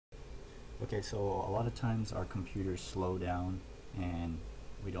Okay, so a lot of times our computers slow down and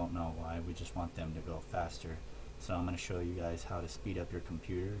we don't know why. We just want them to go faster. So I'm going to show you guys how to speed up your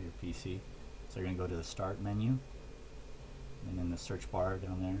computer, your PC. So you're going to go to the Start menu, and in the search bar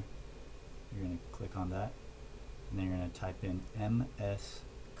down there, you're going to click on that, and then you're going to type in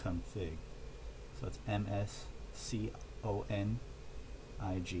msconfig. So it's msconfig, and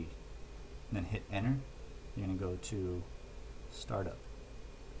then hit enter. You're going to go to Startup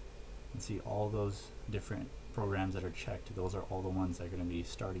and see all those different programs that are checked. Those are all the ones that are going to be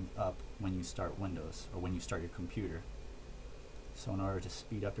starting up when you start Windows or when you start your computer. So in order to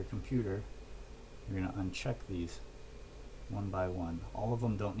speed up your computer, you're going to uncheck these one by one. All of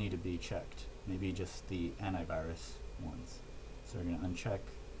them don't need to be checked, maybe just the antivirus ones. So you're going to uncheck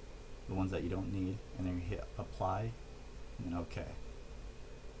the ones that you don't need, and then you hit apply and then OK,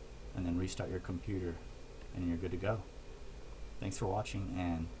 and then restart your computer and you're good to go. Thanks for watching,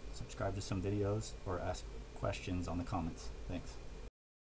 and subscribe to some videos or ask questions on the comments. Thanks.